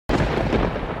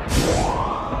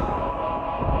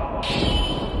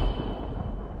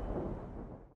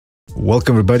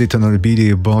Welcome everybody to another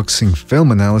BDA Boxing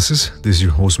Film Analysis. This is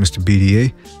your host, Mr.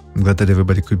 BDA. I'm glad that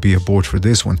everybody could be aboard for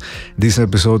this one. In this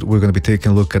episode, we're going to be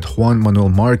taking a look at Juan Manuel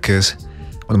Marquez,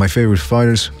 one of my favorite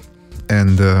fighters,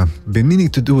 and been meaning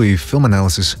to do a film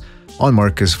analysis on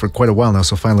Marquez for quite a while now,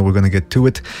 so finally we're going to get to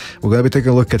it. We're going to be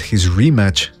taking a look at his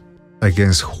rematch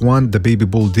against Juan the Baby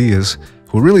Bull Diaz,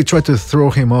 who really tried to throw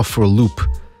him off for a loop.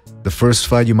 The first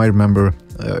fight, you might remember,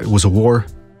 it was a war.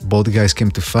 Both guys came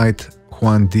to fight.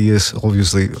 Juan Diaz,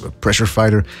 obviously a pressure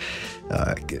fighter,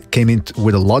 came in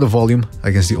with a lot of volume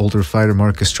against the older fighter.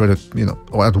 Marquez tried to,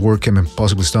 outwork him and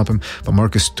possibly stop him, but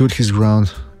Marquez stood his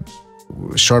ground,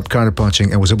 sharp counter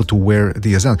punching, and was able to wear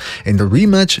Diaz down. In the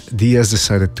rematch, Diaz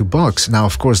decided to box. Now,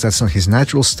 of course, that's not his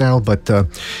natural style, but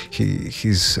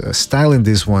his style in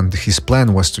this one, his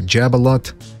plan was to jab a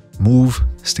lot, move,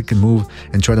 stick and move,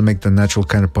 and try to make the natural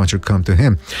counter puncher come to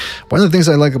him. One of the things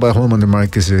I like about Juan Manuel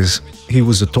Marquez is he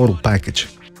was a total package.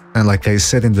 And like I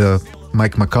said in the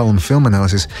Mike McCollum film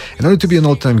analysis, in order to be an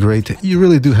all-time great, you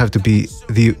really do have to be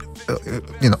the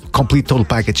complete total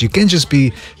package. You can't just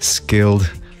be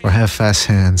skilled or have fast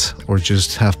hands or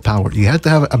just have power. You have to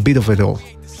have a bit of it all.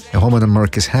 And Juan Manuel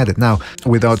Marquez had it. Now,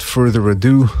 without further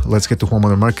ado, let's get to Juan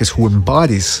Manuel Marquez, who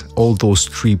embodies all those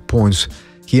 3 points.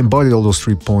 He embodied all those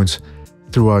 3 points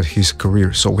throughout his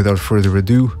career. So without further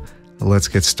ado, let's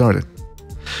get started.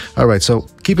 All right, so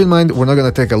keep in mind, we're not going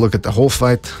to take a look at the whole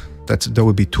fight. That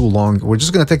would be too long. We're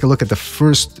just going to take a look at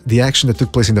the action that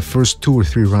took place in the first 2 or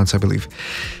 3 rounds, I believe.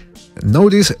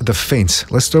 Notice the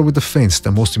feints. Let's start with the feints,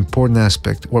 the most important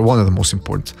aspect, or one of the most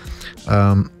important.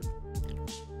 There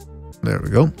we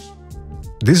go.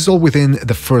 This is all within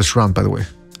the first round, by the way.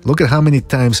 Look at how many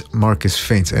times Marquez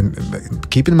feints, and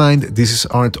keep in mind, these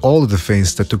aren't all of the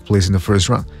feints that took place in the first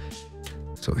round.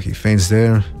 So he feints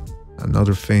there,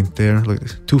 another feint there. Look at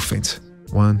this, 2 feints,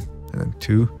 1 and then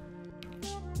 2.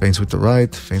 Feints with the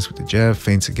right, feints with the jab,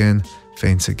 feints again,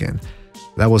 feints again.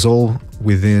 That was all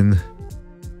within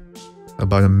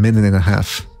about a minute and a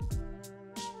half.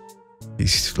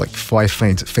 He's like 5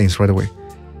 feints right away.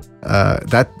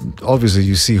 That obviously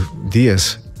you see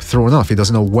Diaz thrown off. He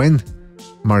doesn't know when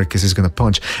Marquez is going to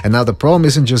punch. And now the problem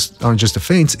aren't just the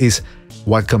feints, is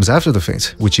what comes after the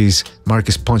feints, which is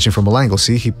Marquez punching from all angles.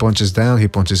 See, he punches down, he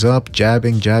punches up,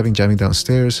 jabbing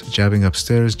downstairs, jabbing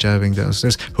upstairs, jabbing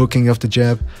downstairs, hooking off the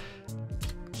jab,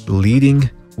 leading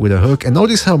with a hook. And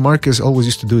notice how Marquez always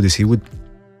used to do this. He would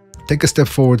take a step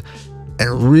forward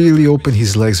and really open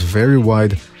his legs very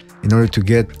wide in order to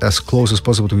get as close as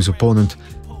possible to his opponent.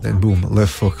 Then boom,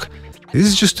 left hook. This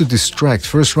is just to distract.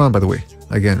 First round, by the way,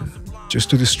 again, just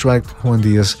to distract Juan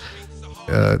Diaz.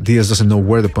 Diaz doesn't know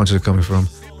where the punches are coming from.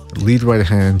 Lead right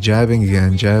hand, jabbing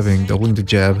again, jabbing, doubling the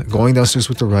jab, going downstairs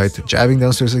with the right, jabbing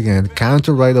downstairs again,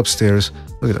 counter right upstairs.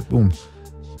 Look at that, boom.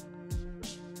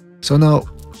 So now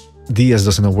Diaz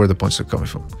doesn't know where the punches are coming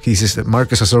from. He says that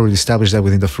Marquez has already established that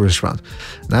within the first round.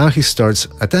 Now he starts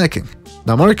attacking.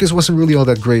 Now Marquez wasn't really all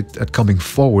that great at coming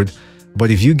forward, but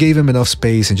if you gave him enough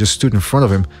space and just stood in front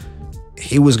of him,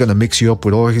 he was going to mix you up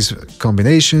with all his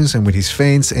combinations and with his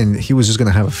feints, and he was just going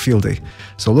to have a field day.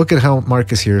 So look at how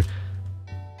Marquez here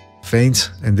feints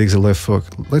and digs a left hook.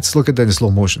 Let's look at that in slow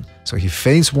motion. So he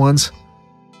feints once,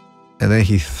 and then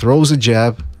he throws a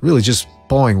jab, really just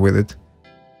pawing with it.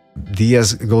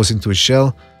 Diaz goes into a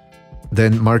shell.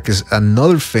 Then Marquez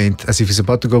another feint as if he's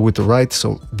about to go with the right.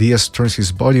 So Diaz turns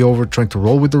his body over, trying to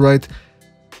roll with the right.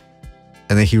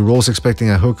 And then he rolls expecting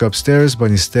a hook upstairs,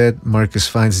 but instead Marquez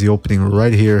finds the opening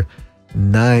right here.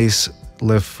 Nice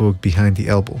left hook behind the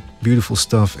elbow. Beautiful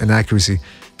stuff and accuracy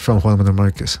from Juan Manuel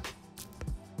Marquez.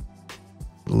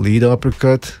 Lead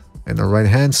uppercut and a right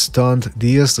hand stunned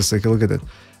Diaz. Let's take a look at it.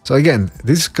 So again,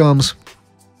 this comes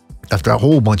after a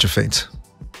whole bunch of feints.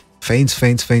 Feints.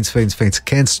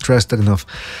 Can't stress that enough.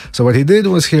 So what he did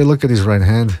was here, look at his right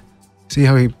hand. See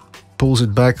how he pulls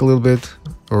it back a little bit,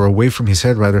 or away from his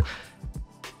head rather.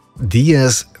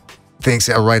 Diaz thinks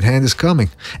a right hand is coming.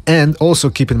 And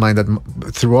also keep in mind that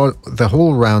throughout the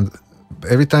whole round,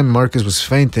 every time Marquez was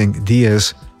feinting,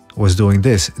 Diaz was doing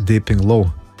this, dipping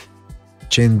low,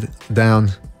 chin down,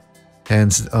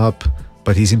 hands up,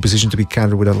 but he's in position to be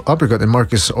countered with an uppercut, and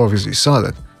Marquez obviously saw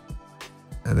that.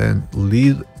 And then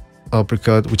lead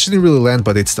uppercut, which didn't really land,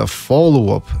 but it's the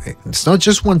follow-up. It's not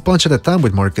just one punch at a time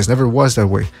with Marquez, never was that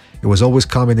way. It was always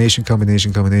combination.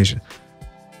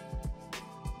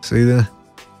 See that?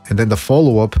 And then the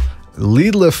follow-up,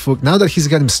 lead left hook. Now that he's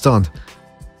got him stunned,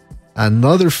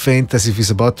 another feint as if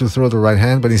he's about to throw the right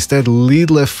hand, but instead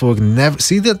lead left hook. Never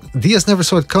see that Diaz never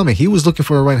saw it coming. He was looking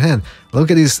for a right hand.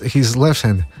 Look at his left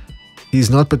hand. He's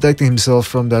not protecting himself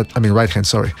from that. I mean, right hand,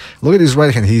 sorry. Look at his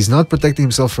right hand. He's not protecting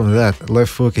himself from that.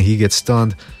 Left hook, and he gets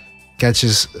stunned.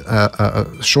 Catches a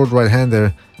short right hand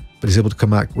there, but he's able to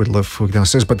come back with left hook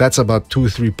downstairs. But that's about 2 or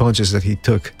 3 punches that he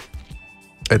took.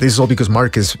 This is all because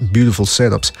Marquez beautiful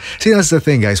setups. See, that's the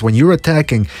thing, guys. When you're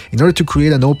attacking, in order to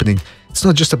create an opening, it's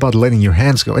not just about letting your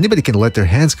hands go. Anybody can let their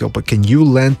hands go, but can you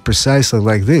land precisely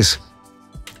like this?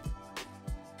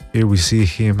 Here we see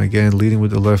him again leading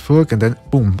with the left hook, and then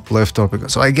boom, left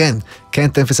uppercut. So again,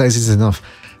 can't emphasize this enough.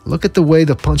 Look at the way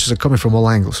the punches are coming from all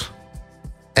angles.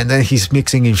 And then he's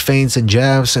mixing in feints and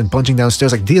jabs and punching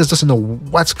downstairs. Like, Diaz doesn't know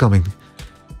what's coming.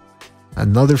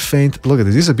 Another feint. Look at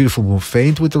this. This is a beautiful move.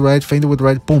 Feint with the right, feint with the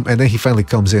right, boom. And then he finally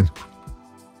comes in.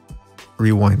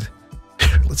 Rewind.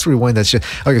 Let's rewind that shit.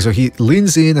 Okay, so he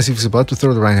leans in as if he's about to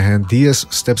throw the right hand. Diaz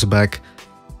steps back.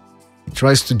 He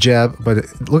tries to jab, but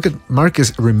look at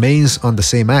Marquez remains on the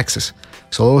same axis.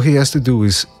 So all he has to do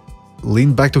is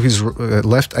lean back to his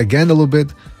left again a little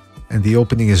bit, and the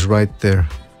opening is right there.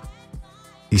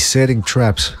 He's setting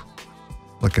traps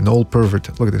like an old pervert.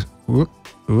 Look at this. Whoop,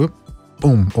 whoop,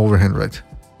 boom, overhand right.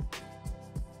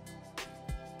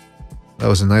 That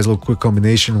was a nice little quick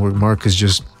combination where Marquez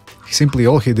just simply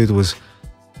all he did was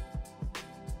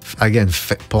again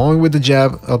pawing with the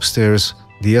jab upstairs.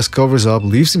 Diaz covers up,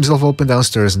 leaves himself open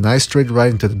downstairs, nice straight right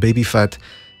into the baby fat,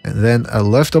 and then a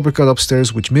left uppercut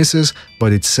upstairs which misses,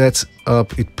 but it sets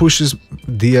up, it pushes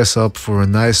Diaz up for a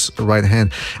nice right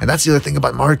hand. And that's the other thing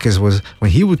about Marquez was when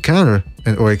he would counter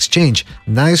or exchange,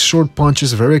 nice short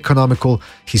punches, very economical.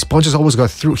 His punches always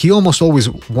got through. He almost always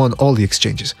won all the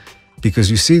exchanges because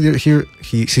you see that here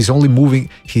he's only moving,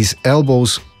 his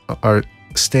elbows are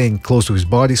staying close to his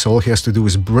body, so all he has to do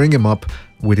is bring him up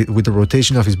with the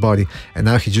rotation of his body, and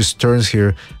now he just turns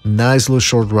here, nice little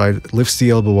short right, lifts the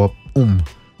elbow up, boom,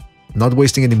 not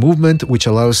wasting any movement, which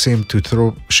allows him to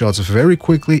throw shots very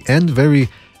quickly and very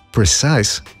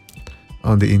precise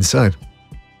on the inside.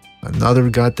 Another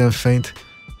goddamn feint,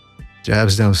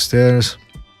 jabs downstairs.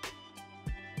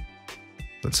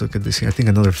 Let's look at this here. I think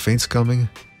another feint's coming.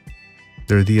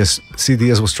 There, Diaz. See,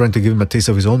 Diaz was trying to give him a taste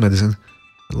of his own medicine.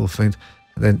 A little feint.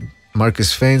 And then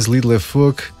Marquez feints, lead left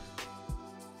hook,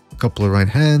 couple of right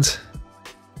hands,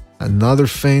 another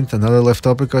feint, another left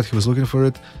uppercut. He was looking for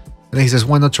it. And then he says,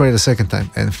 why not try it a second time?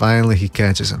 And finally he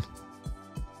catches him.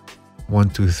 1,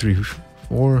 2, 3,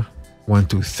 4. 1,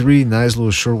 2, 3. Nice little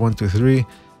short 1, 2, 3.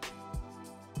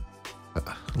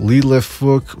 Lead left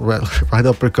hook, right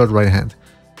uppercut, right hand.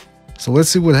 So let's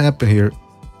see what happened here.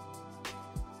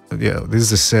 Yeah, this is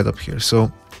the setup here.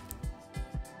 So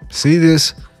see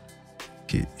this?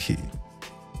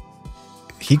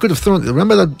 He could have thrown.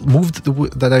 Remember that move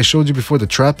that I showed you before, the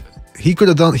trap? He could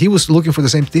have done. He was looking for the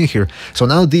same thing here. So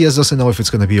now Diaz doesn't know if it's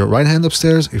going to be a right hand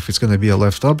upstairs, if it's going to be a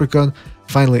left uppercut.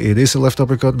 Finally, it is a left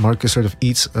uppercut. Marquez sort of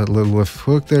eats a little left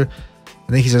hook there, and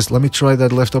then he says, "Let me try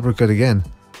that left uppercut again."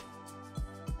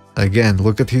 Again,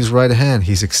 look at his right hand.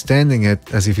 He's extending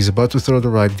it as if he's about to throw the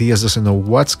right. Diaz doesn't know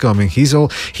what's coming.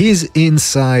 He's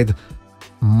inside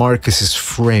Marquez's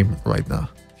frame right now.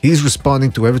 He's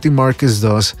responding to everything Marquez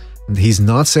does. And he's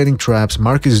not setting traps.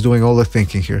 Marquez is doing all the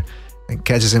thinking here. And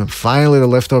catches him. Finally, the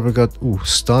left uppercut. Ooh,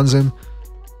 stuns him.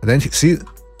 And then, see,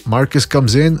 Marquez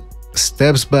comes in,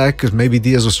 steps back, because maybe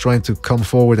Diaz was trying to come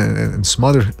forward and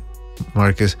smother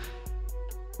Marquez.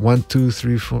 1, 2,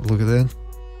 3, 4. Look at that.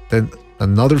 Then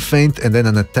another feint, and then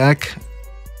an attack.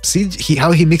 See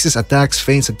how he mixes attacks,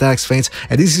 feints,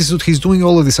 and this is he's doing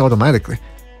all of this automatically.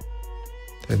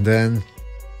 And then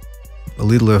a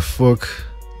little left hook,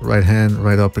 right hand,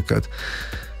 right uppercut.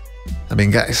 I mean,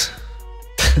 guys,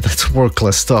 that's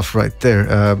world-class stuff right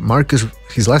there. Marquez,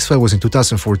 his last fight was in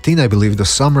 2014, I believe, the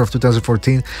summer of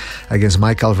 2014, against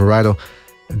Mike Alvarado.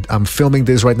 I'm filming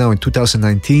this right now in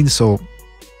 2019, so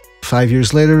 5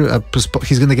 years later,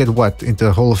 he's gonna get what into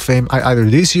the Hall of Fame either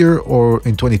this year or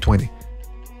in 2020,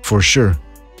 for sure.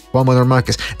 Juan Manuel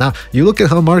Marquez. Now you look at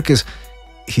how Marquez,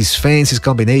 his feints, his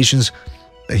combinations.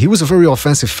 He was a very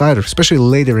offensive fighter, especially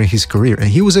later in his career, and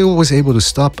he was always able to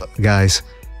stop guys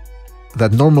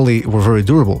that normally were very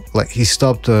durable. Like he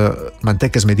stopped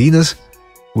Mantecas Medinas,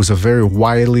 who was a very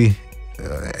widely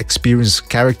experienced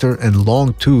character and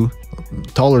long too,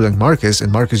 taller than Marquez,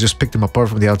 and Marquez just picked him apart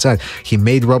from the outside. He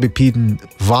made Robbie Peden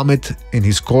vomit in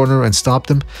his corner and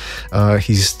stopped him.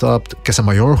 He stopped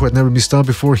Casamayor, who had never been stopped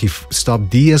before. He stopped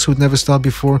Diaz, who had never stopped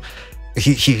before.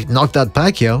 He knocked out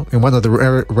Pacquiao in one of the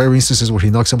rare instances where he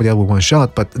knocked somebody out with one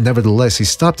shot, but nevertheless he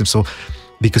stopped him. So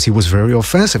because he was very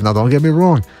offensive. Now don't get me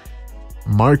wrong,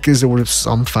 Marquez, there were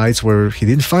some fights where he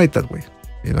didn't fight that way.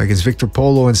 You know, against Victor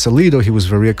Polo and Salido, he was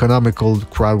very economical. The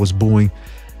crowd was booing.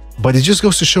 But it just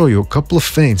goes to show you a couple of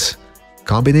feints,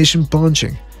 combination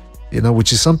punching, you know,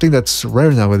 which is something that's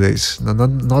rare nowadays. Not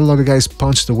a lot of guys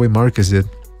punch the way Marquez did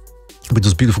with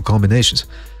those beautiful combinations,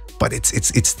 but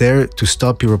it's there to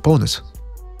stop your opponents.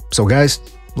 So guys,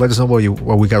 let us know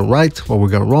what we got right, what we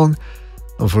got wrong.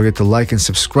 Don't forget to like and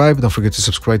subscribe. Don't forget to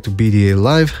subscribe to BDA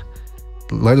Live.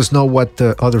 Let us know what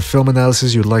other film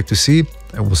analysis you'd like to see,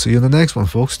 and we'll see you in the next one,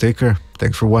 folks. Take care.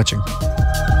 Thanks for watching.